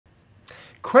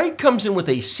Craig comes in with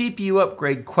a CPU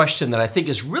upgrade question that I think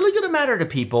is really going to matter to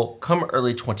people come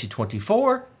early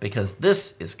 2024, because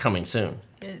this is coming soon.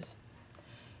 It is.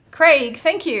 Craig,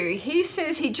 thank you. He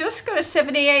says he just got a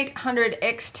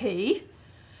 7800XT.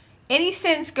 Any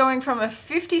sense going from a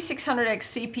 5600X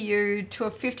CPU to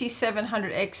a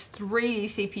 5700X3D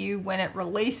CPU when it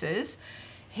releases?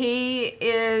 He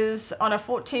is on a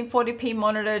 1440p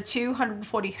monitor,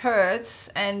 240 Hertz,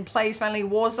 and plays mainly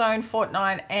Warzone,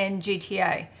 Fortnite, and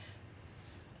GTA.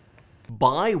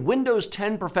 Buy Windows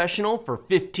 10 Professional for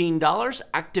 $15,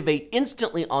 activate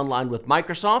instantly online with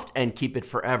Microsoft, and keep it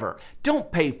forever.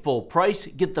 Don't pay full price.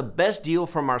 Get the best deal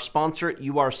from our sponsor,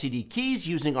 urcdkeys,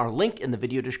 using our link in the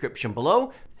video description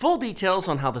below. Full details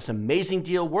on how this amazing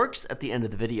deal works at the end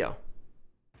of the video.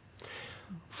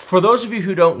 For those of you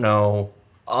who don't know,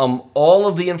 all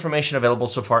of the information available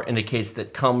so far indicates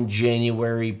that come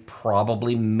January,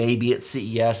 probably maybe at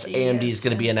CES, AMD is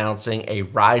going to be announcing a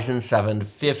Ryzen 7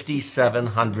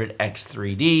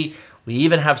 5700X3D. We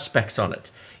even have specs on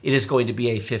it. It is going to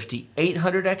be a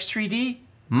 5800X3D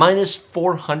minus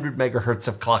 400 megahertz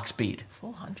of clock speed.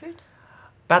 400?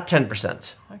 About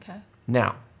 10%. Okay.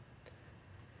 Now,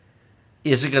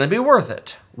 is it going to be worth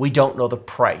it? We don't know the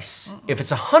price. If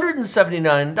it's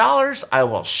 $179, I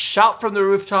will shout from the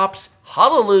rooftops,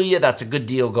 hallelujah, that's a good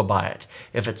deal, go buy it.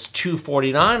 If it's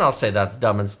 $249, I'll say that's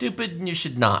dumb and stupid, and you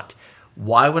should not.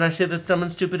 Why would I say that's dumb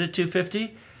and stupid at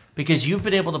 $250? Because you've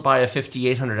been able to buy a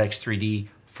 5800X3D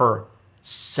for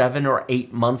 7 or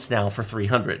 8 months now for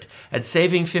 $300. And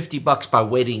saving $50 by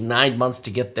waiting 9 months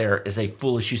to get there is a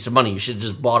foolish use of money. You should have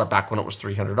just bought it back when it was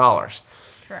 $300.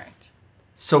 Correct.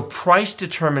 So price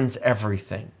determines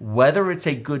everything. Whether it's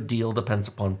a good deal depends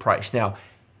upon price. Now,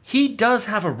 he does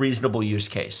have a reasonable use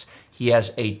case. He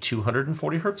has a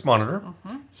 240 hertz monitor.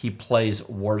 He plays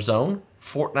Warzone,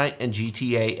 Fortnite, and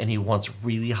GTA, and he wants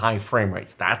really high frame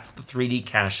rates. That's the 3D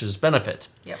cache's benefit.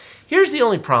 Yep. Here's the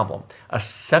only problem. A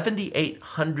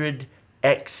 7800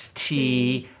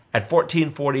 XT at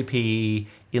 1440p,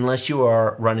 unless you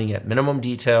are running at minimum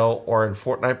detail or in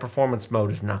Fortnite performance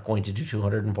mode, is not going to do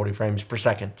 240 frames per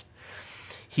second.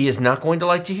 He is not going to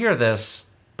like to hear this,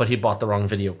 but he bought the wrong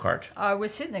video card. I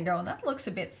was sitting there going, that looks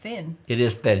a bit thin. It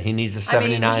is thin. He needs a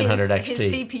 7900 XT.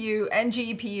 His CPU and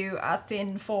GPU are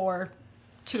thin for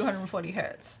 240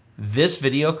 hertz. This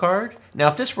video card, now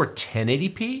if this were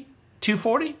 1080p,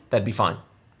 240, that'd be fine.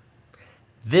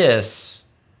 This,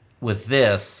 with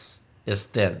this, is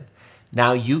thin.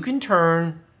 Now you can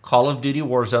turn Call of Duty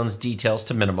Warzone's details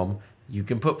to minimum. You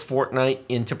can put Fortnite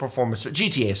into performance.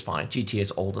 GTA is fine. GTA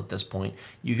is old at this point.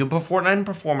 You can put Fortnite in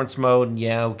performance mode, and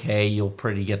yeah, okay, you'll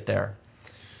pretty get there.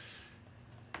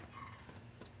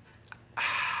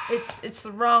 It's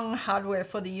the wrong hardware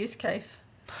for the use case.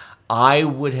 I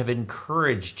would have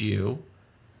encouraged you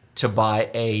to buy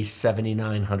a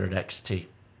 7900 XT.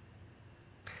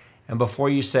 And before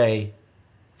you say,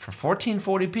 for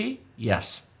 1440p,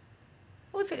 yes.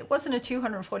 Well, if it wasn't a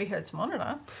 240 hertz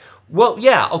monitor. Well,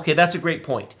 yeah, okay, that's a great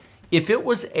point. If it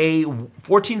was a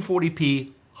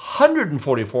 1440p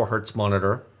 144 hertz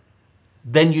monitor,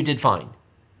 then you did fine.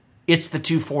 It's the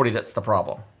 240 that's the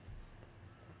problem.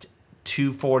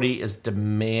 240 is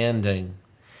demanding.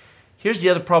 Here's the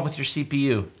other problem with your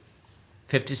CPU.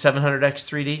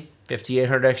 5700X3D,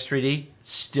 5800X3D,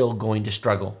 still going to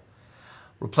struggle.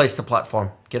 Replace the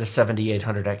platform. Get a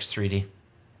 7800X3D.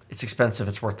 It's expensive.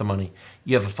 It's worth the money.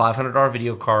 You have a $500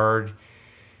 video card.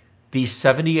 The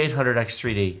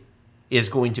 7800X3D is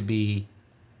going to be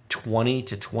 20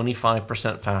 to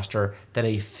 25% faster than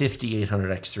a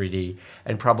 5800X3D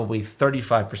and probably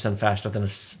 35% faster than a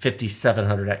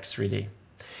 5700X3D.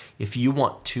 If you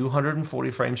want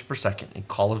 240 frames per second in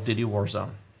Call of Duty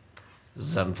Warzone,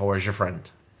 Zen 4 is your friend.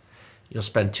 You'll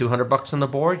spend $200 on the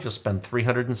board. You'll spend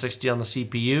 $360 on the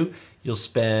CPU. You'll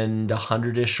spend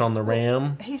 100-ish on the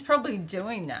RAM. He's probably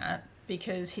doing that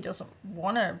because he doesn't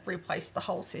want to replace the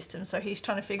whole system. So he's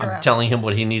trying to figure out. I'm telling him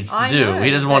what he needs to do.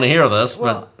 He doesn't want to hear this.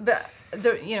 Well, but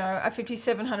you know, a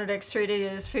 5700X3D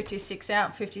is 56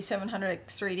 out,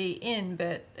 5700X3D in,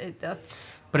 but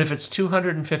that's. But if it's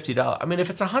 $250, I mean, if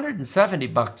it's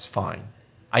 $170, fine.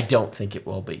 I don't think it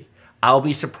will be. I'll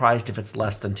be surprised if it's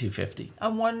less than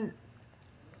 $250.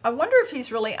 I wonder if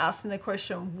he's really asking the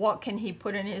question, what can he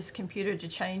put in his computer to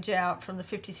change out from the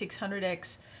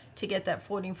 5600X to get that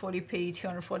 1440p,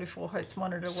 244 hertz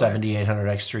monitor?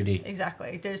 7800X3D.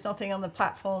 Exactly. There's nothing on the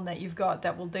platform that you've got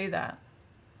that will do that.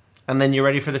 And then you're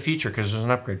ready for the future because there's an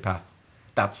upgrade path.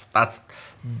 That's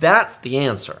the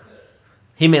answer.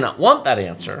 He may not want that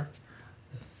answer,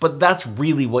 but that's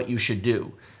really what you should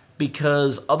do,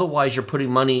 because otherwise you're putting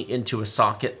money into a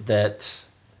socket that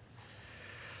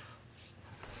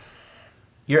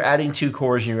You're adding 2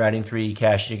 cores and you're adding 3D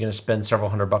cache. You're going to spend several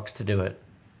 $100 to do it.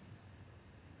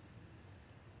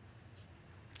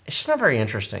 It's just not very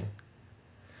interesting.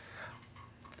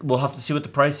 We'll have to see what the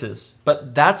price is.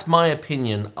 But that's my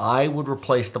opinion. I would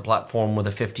replace the platform with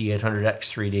a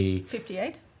 5800X3D.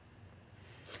 58?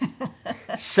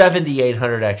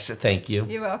 7800X, thank you.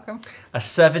 You're welcome. A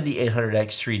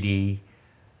 7800X3D.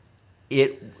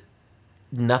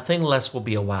 Nothing less will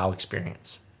be a wow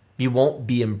experience. You won't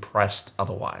be impressed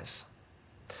otherwise.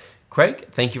 Craig,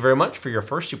 thank you very much for your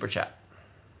first super chat.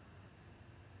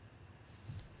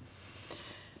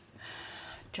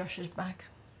 Josh is back.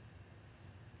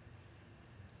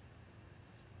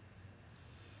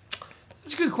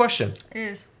 That's a good question. It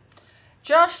is.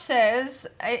 Josh says,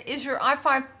 is your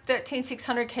i5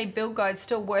 13600K build guide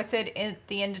still worth it at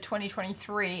the end of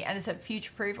 2023? And is it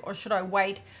future-proof, or should I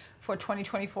wait for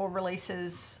 2024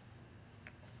 releases?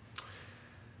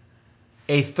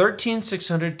 A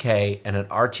 13600K and an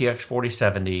RTX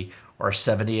 4070 or a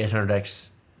 7800X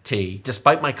T,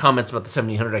 despite my comments about the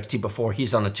 7800 XT before,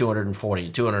 he's on a 240.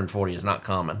 240 is not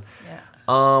common.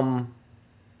 Yeah.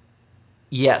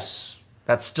 Yes,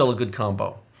 that's still a good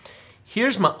combo.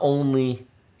 Here's my only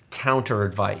counter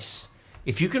advice.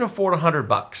 If you can afford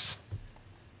 $100,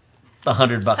 the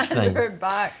 $100 thing.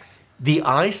 $100. The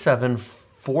i7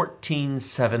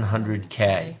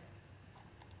 14700K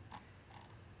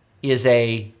is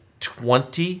a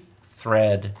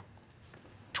 20-thread,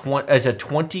 as a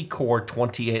 20-core,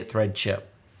 28-thread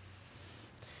chip.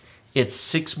 It's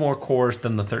 6 more cores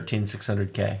than the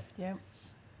 13600K. Yep.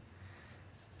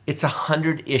 It's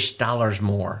 $100-ish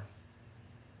more.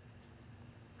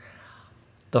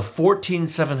 The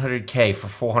 14700K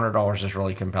for $400 is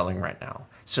really compelling right now.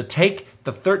 So take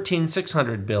the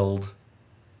 13600 build,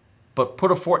 but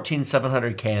put a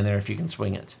 14700K in there if you can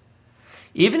swing it.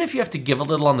 Even if you have to give a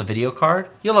little on the video card,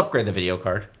 you'll upgrade the video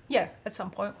card. Yeah, at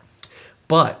some point.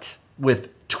 But with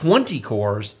 20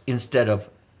 cores instead of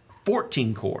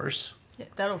 14 cores, yeah,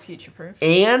 that'll future-proof.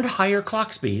 And higher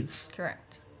clock speeds,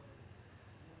 correct.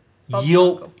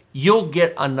 You'll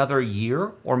get another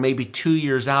year or maybe 2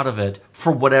 years out of it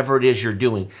for whatever it is you're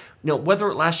doing. You know, whether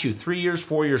it lasts you 3 years,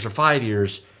 4 years, or 5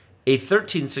 years, a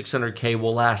 13600K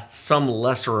will last some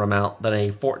lesser amount than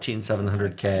a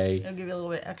 14700K. It'll give you a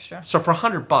little bit extra. So for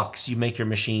 $100, you make your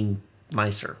machine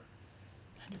nicer.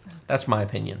 That's my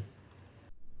opinion.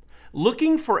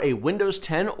 Looking for a Windows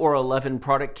 10 or 11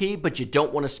 product key, but you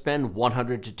don't want to spend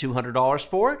 $100 to $200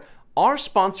 for it? Our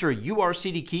sponsor,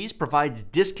 urcdkeys, provides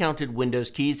discounted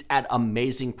Windows keys at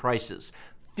amazing prices.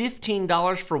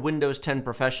 $15 for Windows 10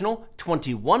 Professional,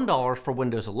 $21 for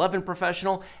Windows 11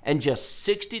 Professional, and just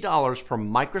 $60 for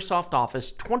Microsoft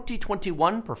Office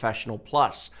 2021 Professional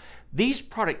Plus. These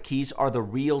product keys are the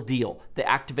real deal. They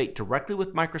activate directly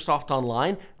with Microsoft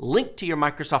Online, link to your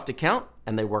Microsoft account,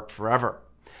 and they work forever.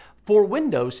 For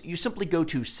Windows, you simply go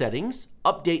to Settings,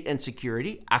 Update and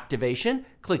Security, Activation,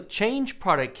 click Change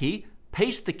Product Key,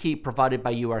 paste the key provided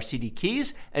by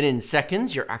urcdkeys, and in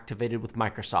seconds, you're activated with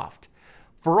Microsoft.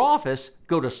 For Office,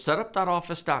 go to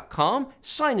setup.office.com,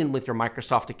 sign in with your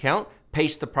Microsoft account,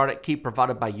 paste the product key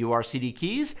provided by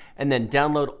urcdkeys, and then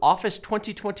download Office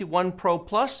 2021 Pro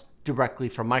Plus directly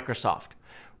from Microsoft.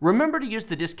 Remember to use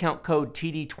the discount code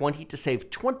TD20 to save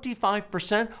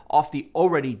 25% off the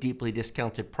already deeply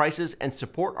discounted prices and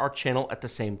support our channel at the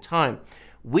same time.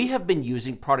 We have been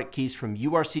using product keys from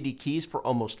urcdkeys for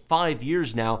almost 5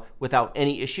 years now without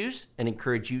any issues and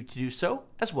encourage you to do so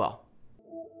as well.